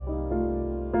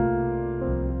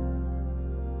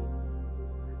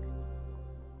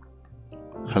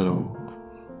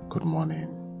good morning.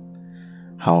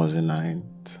 How was the night?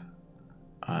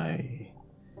 I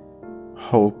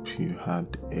hope you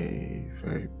had a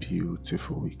very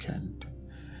beautiful weekend.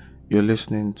 You're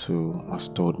listening to As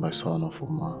Told by Son of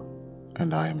Uma,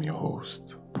 and I am your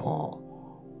host, Paul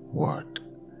Ward.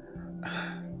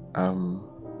 Um,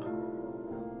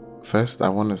 First, I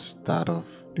want to start off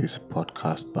this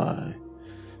podcast by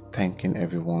thanking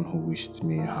everyone who wished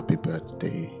me a happy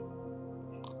birthday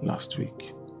last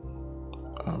week.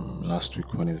 Last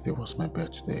week, Wednesday, was my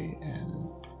birthday, and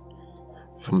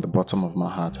from the bottom of my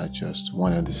heart, I just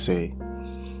wanted to say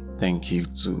thank you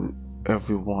to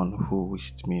everyone who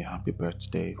wished me a happy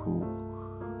birthday, who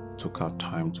took out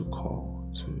time to call,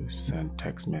 to send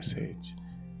text message.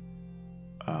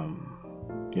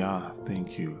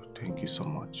 Thank you. Thank you so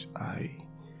much. I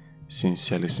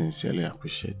sincerely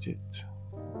appreciate it.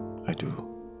 I do.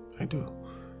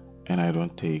 And I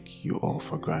don't take you all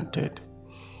for granted.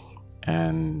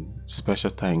 And special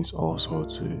thanks also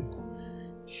to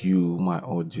you, my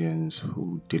audience,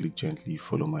 who diligently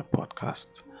follow my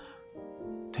podcast.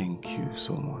 Thank you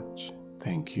so much.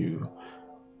 Thank you.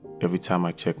 Every time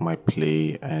I check my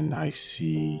play and I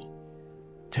see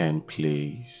 10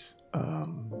 plays,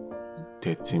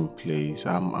 13 plays,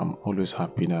 I'm always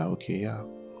happy now.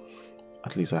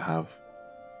 At least I have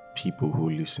people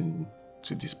who listen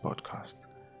to this podcast.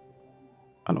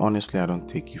 And honestly, I don't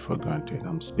take you for granted.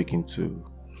 I'm speaking to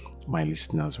my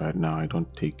listeners right now. I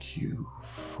don't take you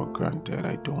for granted.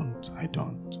 I don't.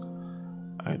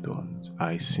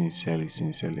 I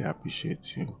sincerely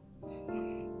appreciate you.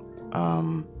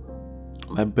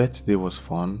 My birthday was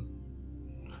fun.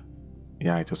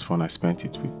 Yeah, it was fun. I spent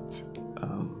it with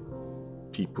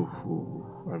people who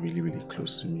are really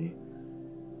close to me.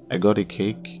 I got a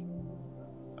cake.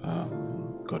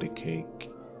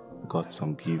 Got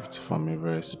some gift from a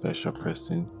very special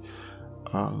person.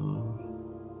 So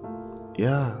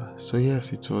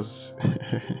yes, it was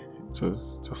it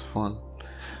was fun.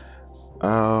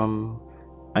 And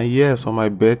yes, on my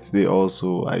birthday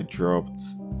also I dropped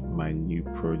my new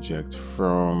project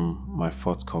from my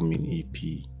forthcoming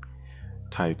EP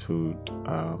titled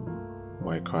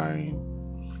Why Crying.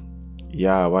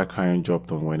 Why Crying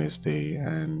dropped on Wednesday,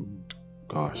 and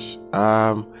gosh,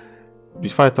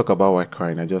 before I talk about Why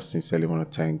Crying, I just sincerely want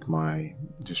to thank my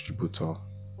distributor,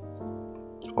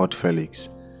 Odd Felix,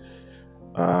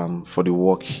 for the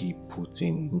work he put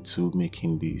into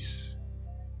making this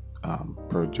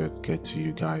project get to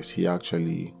you guys.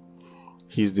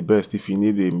 He's the best. If you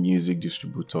need a music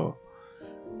distributor,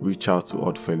 reach out to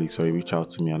Odd Felix, or you reach out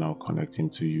to me and I'll connect him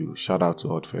to you. Shout out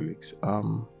to Odd Felix.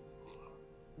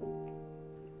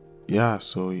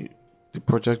 So the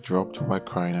project dropped Why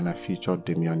Crying, and I featured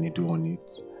Demian Nidu on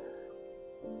it.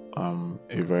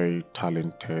 A very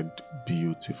talented,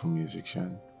 beautiful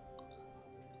musician.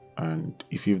 And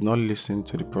if you've not listened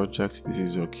to the project, this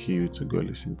is your cue to go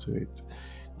listen to it.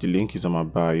 The link is on my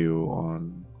bio,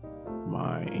 on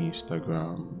my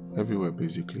Instagram, everywhere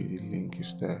basically. The link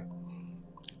is there.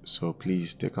 So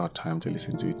please take our time to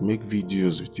listen to it. Make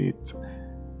videos with it.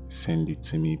 Send it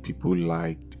to me. People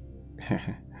liked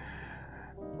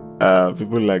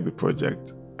the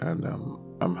project, and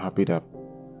I'm happy that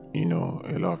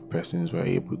a lot of persons were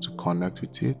able to connect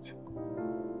with it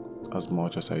as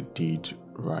much as I did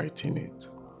writing it.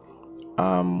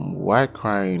 Why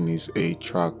Crying is a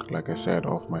track, like I said,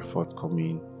 of my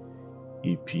forthcoming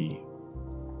EP,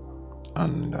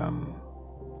 and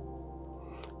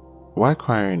Why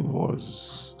Crying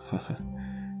was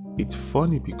it's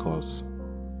funny because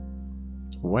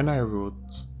when I wrote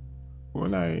Why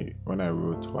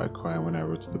Crying, when I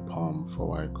wrote the poem for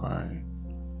Why Crying,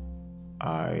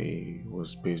 I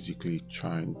was basically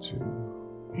trying to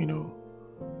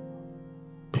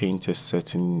paint a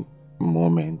certain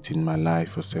moment in my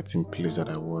life, a certain place that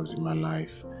I was in my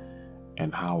life,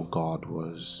 and how God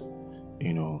was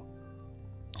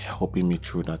helping me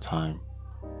through that time.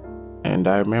 And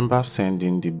I remember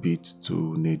sending the beat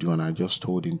to Nedu, and I just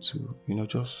told him to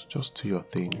just do your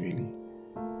thing, really,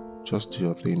 just do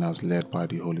your thing as led by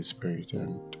the Holy Spirit.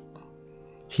 And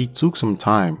he took some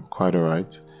time, quite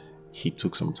alright. He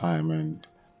took some time, and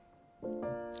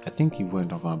I think he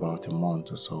went over about a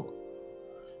month or so.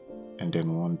 And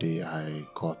then one day I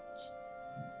got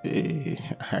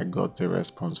a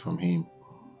response from him,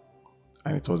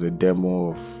 and it was a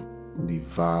demo of the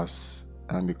verse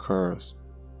and the chorus,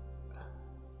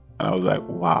 and I was like,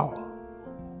 wow,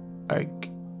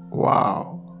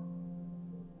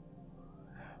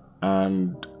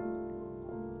 and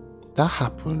that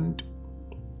happened.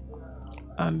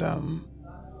 And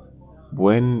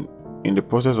when in the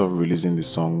process of releasing the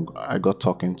song, I got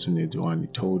talking to Nedu, and he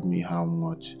told me how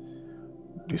much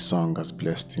the song has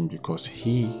blessed him, because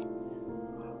he,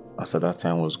 as at that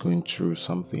time, was going through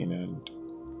something, and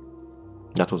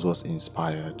that was what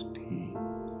inspired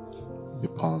the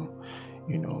poem.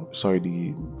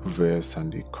 The verse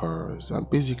and the chorus, and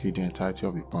basically the entirety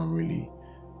of the poem, really,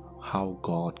 how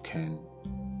God can,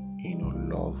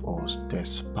 love us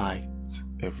despite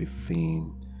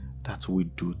everything that we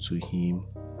do to him,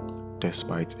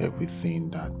 despite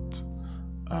everything that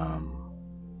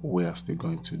we are still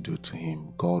going to do to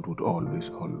him. God would always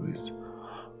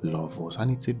love us,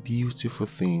 and it's a beautiful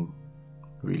thing,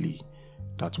 really,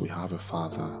 that we have a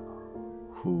Father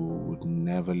who would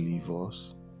never leave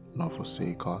us, nor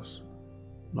forsake us,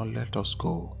 nor let us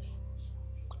go,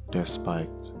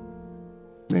 despite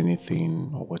anything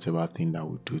or whatever thing that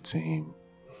we do to him.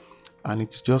 And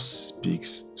it just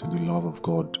speaks to the love of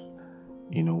God.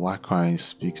 Why Crying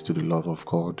speaks to the love of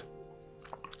God.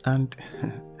 And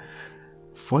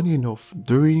funny enough,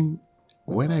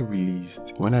 when I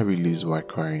released Why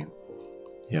Crying,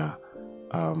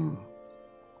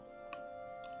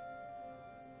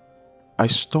 I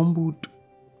stumbled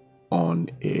on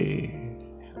a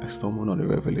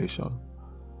revelation,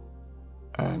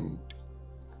 and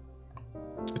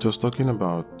it was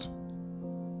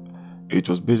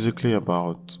basically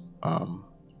about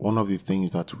one of the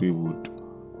things that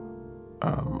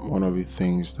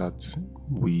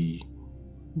we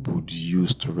would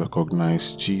use to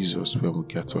recognize Jesus when we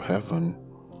get to heaven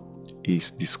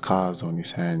is the scars on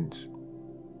his hands.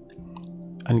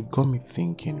 And it got me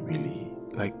thinking, really,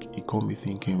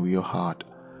 real hard.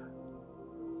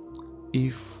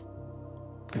 If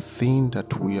the thing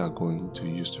that we are going to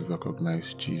use to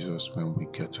recognize Jesus when we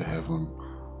get to heaven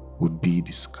would be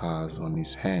the scars on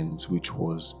his hands, which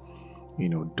was,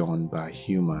 done by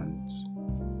humans,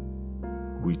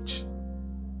 which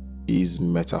is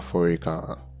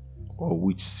metaphorical, or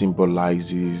which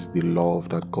symbolizes the love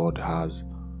that God has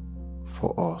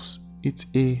for us. It's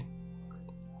a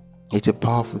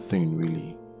powerful thing,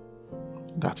 really,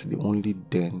 that the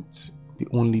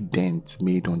only dent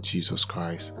made on Jesus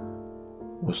Christ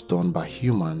was done by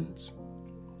humans,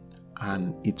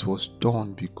 and it was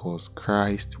done because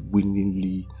Christ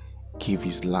willingly gave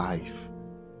his life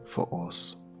for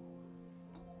us.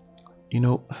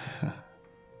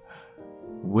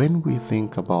 When we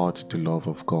think about the love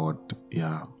of God,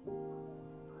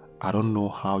 I don't know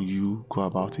how you go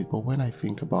about it, but when I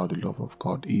think about the love of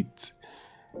God, it's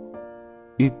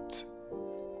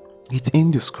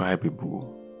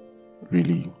indescribable,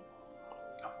 really,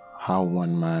 how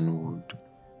one man would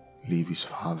leave his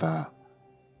father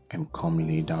and come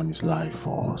lay down his life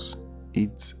for us.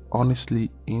 It's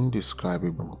honestly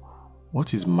indescribable.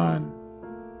 What is man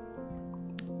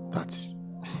that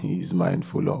he is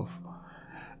mindful of?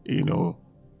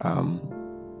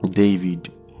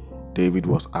 David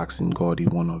was asking God in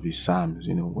one of his psalms,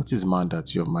 what is man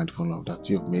that you're mindful of, that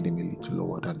you have made him a little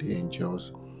lower than the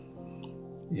angels?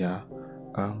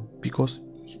 Because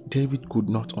David could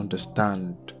not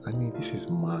understand. This is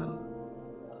man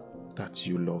that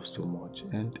you love so much,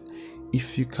 and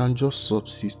if you can just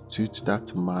substitute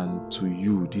that man to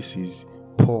you, this is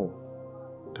Paul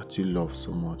that you love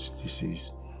so much, this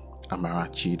is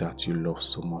Amarachi that you love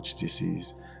so much, this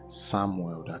is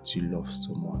Samuel that you love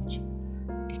so much.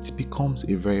 It becomes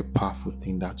a very powerful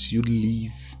thing that you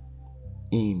live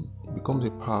in. It becomes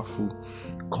a powerful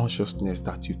consciousness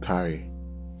that you carry.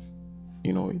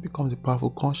 It becomes a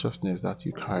powerful consciousness that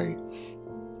you carry,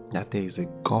 that there is a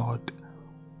God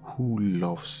who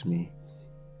loves me,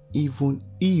 even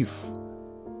if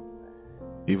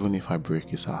I break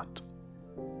his heart.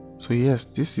 So yes,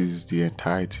 this is the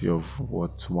entirety of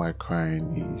what Why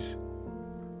Crying is,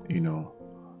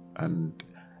 and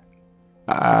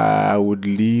I would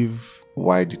leave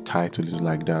why the title is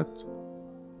like that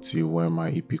till when my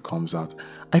EP comes out.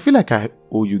 I feel like I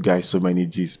owe you guys so many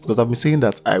G's, because I've been saying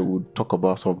that I would talk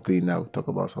about something,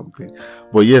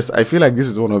 but yes, I feel like this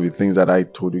is one of the things that I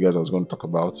told you guys I was going to talk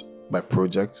about, my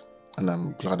project, and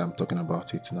I'm glad I'm talking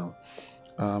about it now.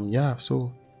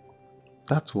 So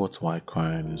that's what Why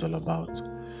Crying is all about.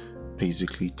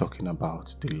 Basically talking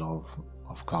about the love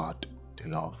of God.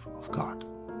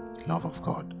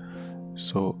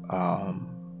 So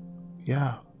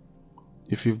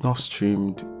if you've not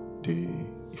streamed the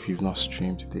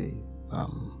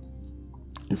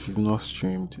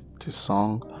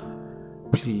song,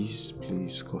 please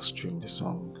go stream the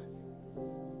song.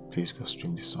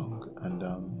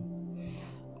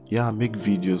 And make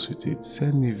videos with it.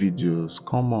 Send me videos.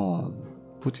 Come on,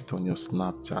 put it on your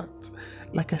Snapchat.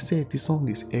 Like I said, the song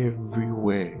is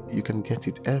everywhere. You can get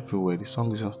it everywhere. The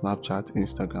song is on Snapchat,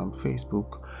 Instagram,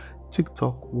 Facebook,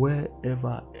 TikTok,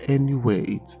 wherever, anywhere,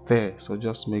 it's there. So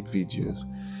just make videos,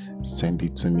 send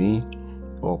it to me,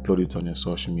 or upload it on your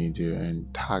social media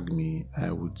and tag me.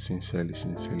 I would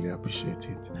sincerely appreciate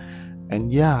it.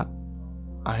 And yeah,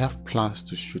 I have plans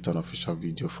to shoot an official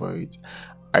video for it.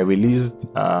 I released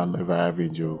a viral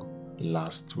video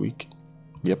last week.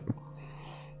 Yep.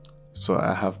 So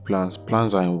I have plans.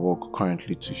 Plans are in work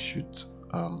currently to shoot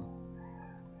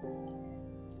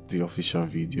the official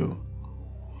video.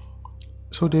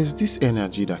 So there's this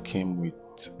energy that came with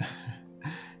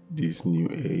this new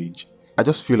age. I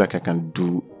just feel like I can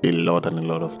do a lot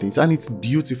of things, and it's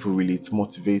beautiful. Really, it's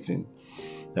motivating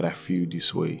that I feel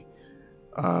this way.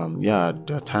 Yeah,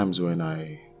 there are times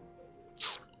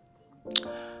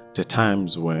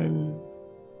when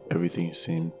everything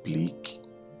seems bleak,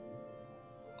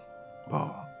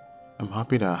 but I'm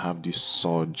happy that I have this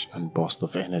surge and burst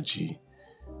of energy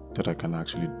that I can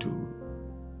actually do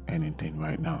anything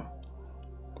right now.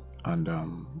 And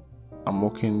I'm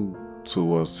working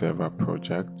towards several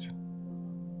projects,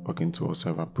 working towards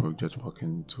several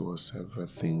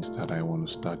things that I want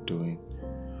to start doing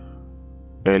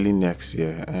early next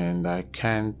year, and I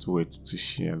can't wait to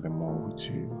share them all with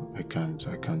you. I can't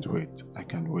wait. I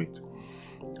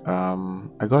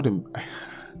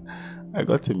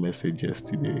got a message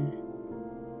yesterday.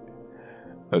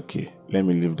 Okay, let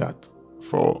me leave that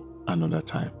for another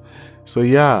time. So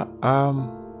yeah,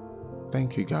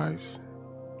 thank you guys.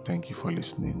 Thank you for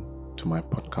listening to my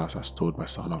podcast as told by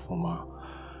Son of Omar.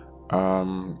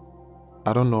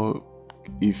 I don't know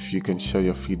if you can share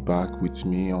your feedback with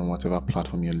me on whatever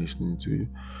platform you're listening to,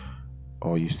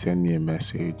 or you send me a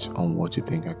message on what you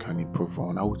think I can improve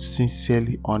on. I would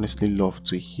sincerely, honestly love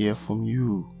to hear from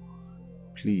you.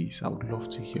 Please, I would love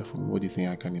to hear from you. What do you think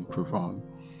I can improve on?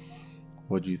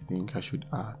 What do you think I should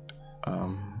add?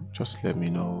 Just let me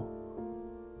know.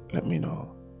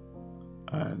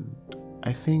 And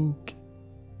I think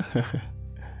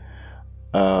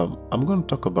I'm going to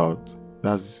talk about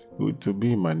that's to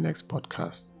be my next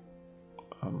podcast.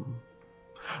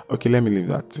 Okay, let me leave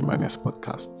that to my next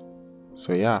podcast.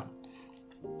 So yeah,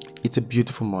 it's a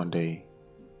beautiful Monday,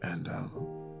 and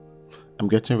I'm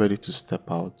getting ready to step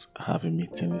out. I have a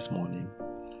meeting this morning,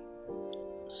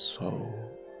 so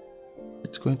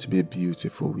it's going to be a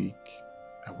beautiful week.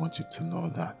 I want you to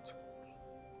know that,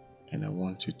 and I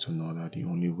want you to know that the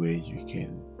only way you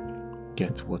can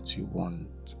get what you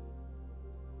want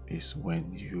is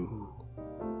when you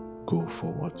go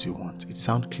for what you want. It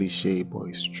sounds cliche, but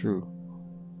it's true.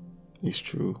 It's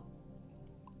true.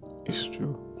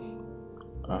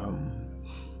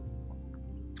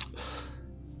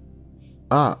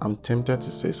 I'm tempted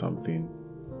to say something,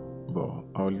 but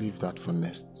I'll leave that for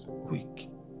next week.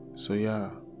 So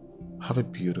yeah, have a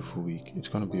beautiful week. It's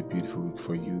gonna be a beautiful week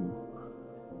for you.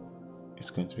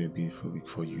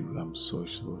 I'm so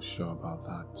sure about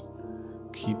that.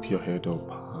 Keep your head up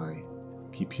high.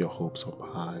 Keep your hopes up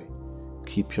high.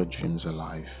 Keep your dreams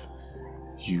alive.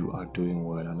 You are doing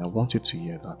well, and I want you to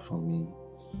hear that from me,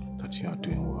 that you are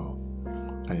doing well.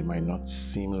 And it might not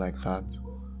seem like that,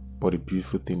 but the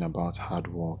beautiful thing about hard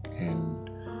work and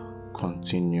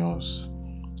continuous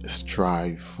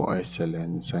strive for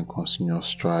excellence and continuous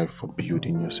strive for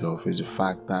building yourself is the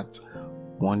fact that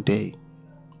one day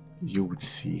you would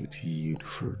see it yield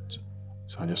fruit.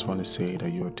 So I just want to say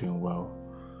that you're doing well.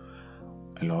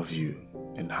 I love you,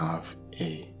 and have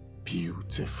a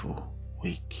beautiful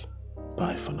week.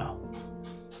 Bye for now.